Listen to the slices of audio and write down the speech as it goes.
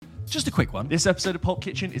Just a quick one. This episode of Pulp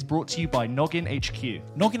Kitchen is brought to you by Noggin HQ.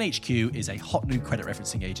 Noggin HQ is a hot new credit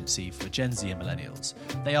referencing agency for Gen Z and millennials.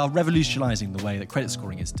 They are revolutionising the way that credit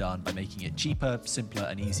scoring is done by making it cheaper, simpler,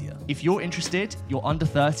 and easier. If you're interested, you're under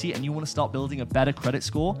 30, and you want to start building a better credit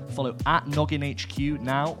score, follow at Noggin HQ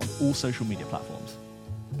now on all social media platforms.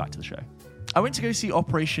 Back to the show. I went to go see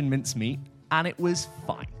Operation Mincemeat, and it was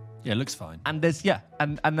fine. Yeah, it looks fine. And there's,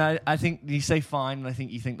 I think you say fine, and I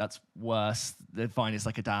think you think that's worse. The fine is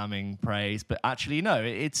like a damning praise, but actually, no,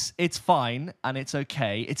 it's fine, and it's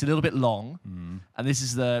okay. It's a little bit long, and this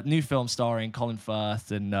is the new film starring Colin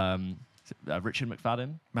Firth and Richard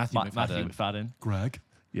McFadden? Matthew McFadden. Greg.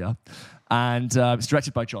 Yeah. And it's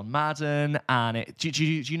directed by John Madden. And do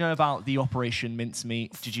you know about the Operation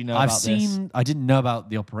Mincemeat? Did you know about this? I didn't know about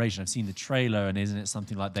the operation. I've seen the trailer, and isn't it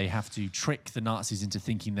something like they have to trick the Nazis into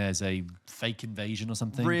thinking there's a fake invasion or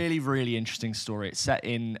something? Really, really interesting story. It's set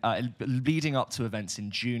in leading up to events in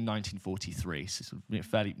June 1943, so sort of,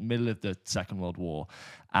 fairly middle of the Second World War.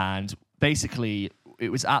 And basically, it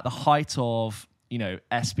was at the height of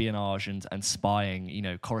espionage and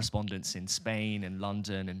spying, correspondence in Spain and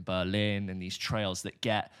London and Berlin, and these trails that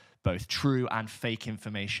get both true and fake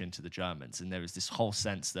information to the Germans. And there was this whole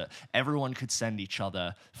sense that everyone could send each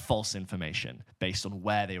other false information based on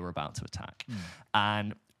where they were about to attack.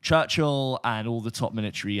 And Churchill and all the top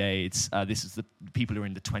military aides, this is the people who are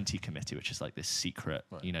in the 20 Committee, which is like this secret,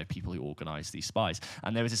 people who organize these spies.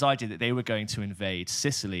 And there was this idea that they were going to invade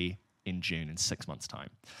Sicily in June, in 6 months' time.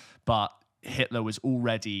 But Hitler was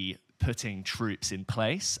already putting troops in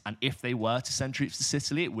place, and if they were to send troops to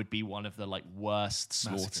Sicily, it would be one of the worst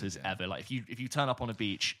slaughters ever. Like if you turn up on a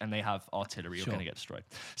beach and they have artillery, you're going to get destroyed.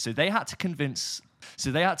 So they had to convince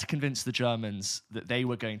the Germans that they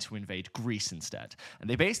were going to invade Greece instead, and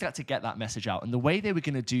they basically had to get that message out. And the way they were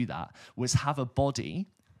going to do that was have a body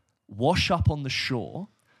wash up on the shore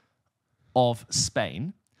of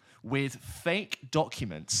Spain with fake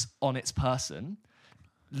documents on its person,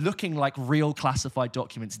 looking like real classified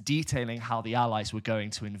documents detailing how the Allies were going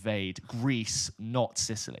to invade Greece, not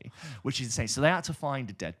Sicily, which is insane. So they had to find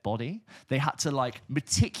a dead body. They had to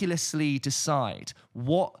meticulously decide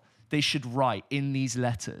what they should write in these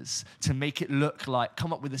letters to make it look like,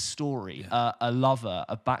 come up with a story, a lover,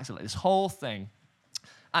 a backstory, this whole thing.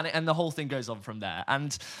 And the whole thing goes on from there.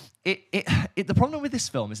 And the problem with this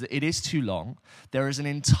film is that it is too long. There is an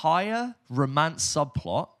entire romance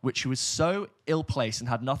subplot, which was so ill-placed and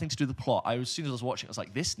had nothing to do with the plot. As soon as I was watching, I was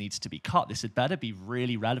like, this needs to be cut. This had better be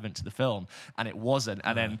really relevant to the film. And it wasn't.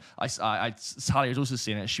 And then Sally was also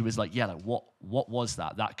seeing it. She was like, what was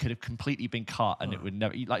that? That could have completely been cut, and it would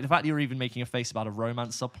never... the fact that you're even making a face about a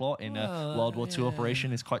romance subplot in a World War II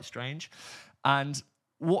operation is quite strange. And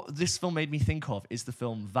what this film made me think of is the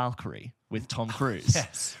film Valkyrie with Tom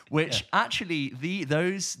Cruise, which actually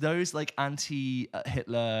those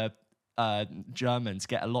anti-Hitler Germans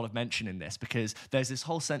get a lot of mention in this, because there's this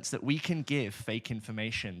whole sense that we can give fake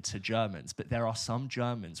information to Germans, but there are some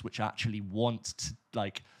Germans which actually want to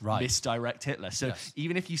misdirect Hitler. So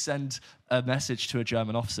even if you send a message to a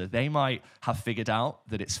German officer, they might have figured out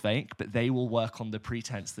that it's fake, but they will work on the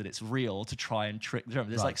pretense that it's real to try and trick the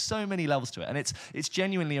Germans. There's so many levels to it, and it's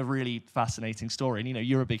genuinely a really fascinating story. And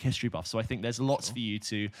you're a big history buff, so I think there's lots for you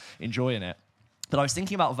to enjoy in it. But I was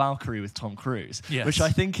thinking about Valkyrie with Tom Cruise, which I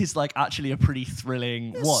think is actually a pretty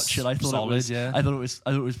thrilling watch, and I thought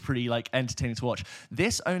it was pretty entertaining to watch.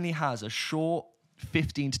 This only has a short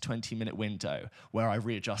 15 to 20 minute window where I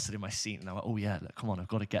readjusted in my seat, and I'm like, oh yeah, look, come on, I've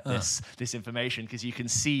got to get this information, because you can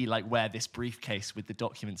see where this briefcase with the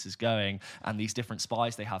documents is going, and these different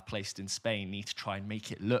spies they have placed in Spain need to try and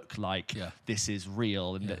make it look like this is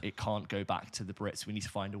real, and that it can't go back to the Brits. We need to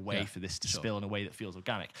find a way for this to spill in a way that feels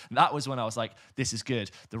organic. And that was when I was like, this is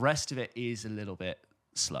good. The rest of it is a little bit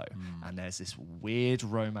slow, and there's this weird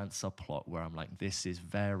romance subplot where I'm like, this is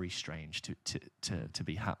very strange to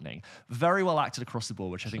be happening. Very well acted across the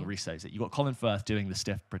board, which I think resays it. You got Colin Firth doing the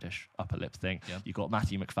stiff British upper lip thing. You got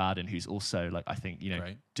Matthew McFadden, who's also I think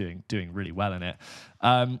doing really well in it.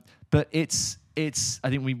 But it's I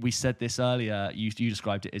think we said this earlier. You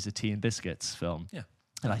described it as a tea and biscuits film.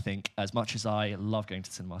 And I think as much as I love going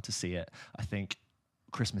to cinema to see it, I think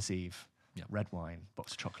Christmas Eve, red wine,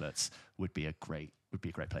 box of chocolates would be a great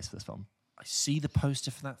place for this film. I see the poster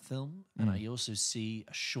for that film, and I also see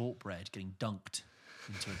a shortbread getting dunked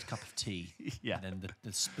into a cup of tea. And then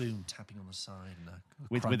the spoon tapping on the side. And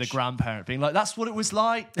with a grandparent being like, that's what it was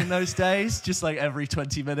like in those days, just every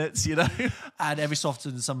 20 minutes, And every so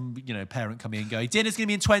often some, parent coming and going, dinner's going to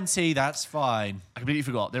be in 20, that's fine. I completely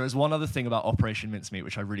forgot. There is one other thing about Operation Mincemeat,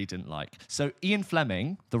 which I really didn't like. So Ian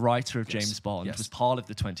Fleming, the writer of James Bond, was part of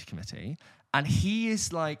the 20 Committee. And he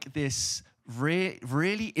is like this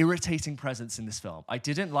really irritating presence in this film. I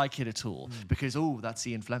didn't like it at all because, that's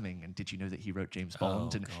Ian Fleming. And did you know that he wrote James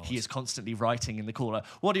Bond? And he is constantly writing in the corner,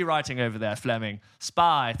 what are you writing over there, Fleming?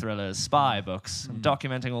 Spy thrillers, spy books. I'm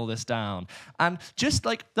documenting all this down. And just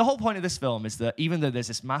like the whole point of this film is that even though there's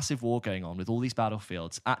this massive war going on with all these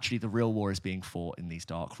battlefields, actually the real war is being fought in these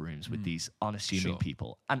dark rooms with these unassuming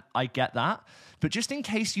people. And I get that. But just in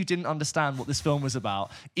case you didn't understand what this film was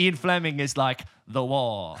about, Ian Fleming is like, the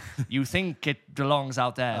war. You think it belongs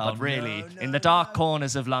out there, but really, in the dark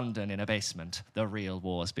corners of London, in a basement, the real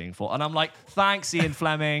war is being fought. And I'm like, thanks, Ian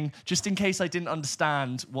Fleming, just in case I didn't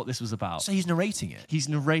understand what this was about. So he's narrating it? He's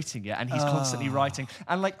narrating it, and he's constantly writing.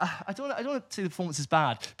 And like, I don't want to say the performance is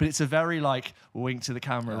bad, but it's a very like wink to the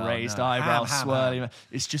camera, raised eyebrow, swirling.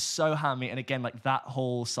 It's just so hammy. And again, like that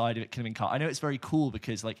whole side of it can have been cut. I know it's very cool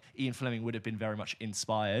because like Ian Fleming would have been very much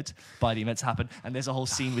inspired by the events that happened. And there's a whole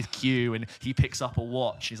scene with Q, and he picks up a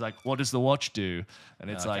watch. He's like, what does the watch do? And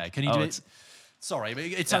it's like, can you do it? Sorry, but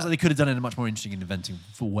it sounds like they could have done it in a much more interesting and inventive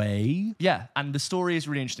way. Yeah, and the story is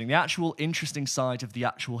really interesting. The actual interesting side of the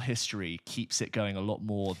actual history keeps it going a lot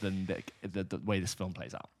more than the way this film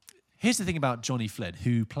plays out. Here's the thing about Johnny Flynn,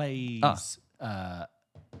 who plays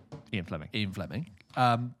Ian Fleming.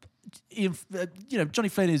 Johnny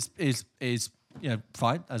Flynn is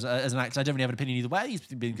fine as an actor. I don't really have an opinion either way. He's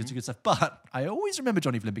been good to good stuff. But I always remember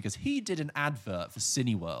Johnny Flynn because he did an advert for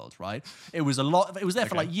Cineworld, right? It was there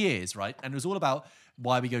for like years, right? And it was all about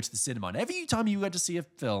why we go to the cinema. And every time you went to see a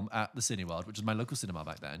film at the Cineworld, which was my local cinema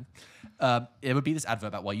back then, it would be this advert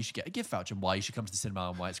about why you should get a gift voucher and why you should come to the cinema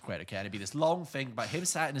and why it's great. Okay, and it'd be this long thing about him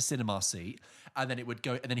sat in a cinema seat, and then it would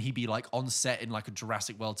go, and then he'd be like on set in like a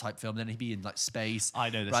Jurassic World type film, and then he'd be in like space. I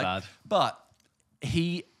know this right? ad. But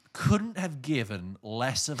he couldn't have given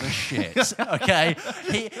less of a shit, okay?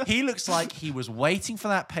 He looks like he was waiting for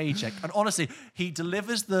that paycheck. And honestly, he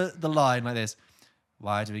delivers the line like this.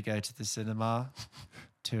 Why do we go to the cinema?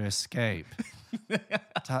 To escape.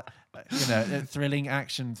 Thrilling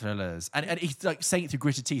action thrillers. And he's like saying it through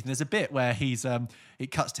gritted teeth. And there's a bit where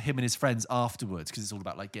it cuts to him and his friends afterwards because it's all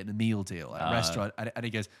about like getting a meal deal at a restaurant. And he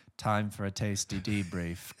goes, time for a tasty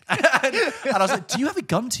debrief. and I was like, do you have a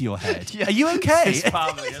gun to your head? Yeah. Are you okay? His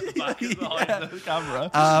family at the back behind the camera.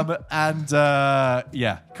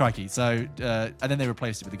 Crikey. So, and then they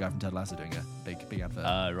replaced it with the guy from Ted Lasso doing a big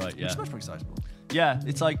advert. Right, yeah. Which is much more excitable. Yeah,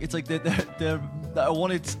 it's like I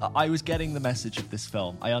was getting the message of this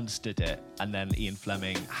film. I understood it, and then Ian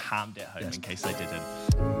Fleming hammed it home in case I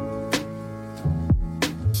didn't.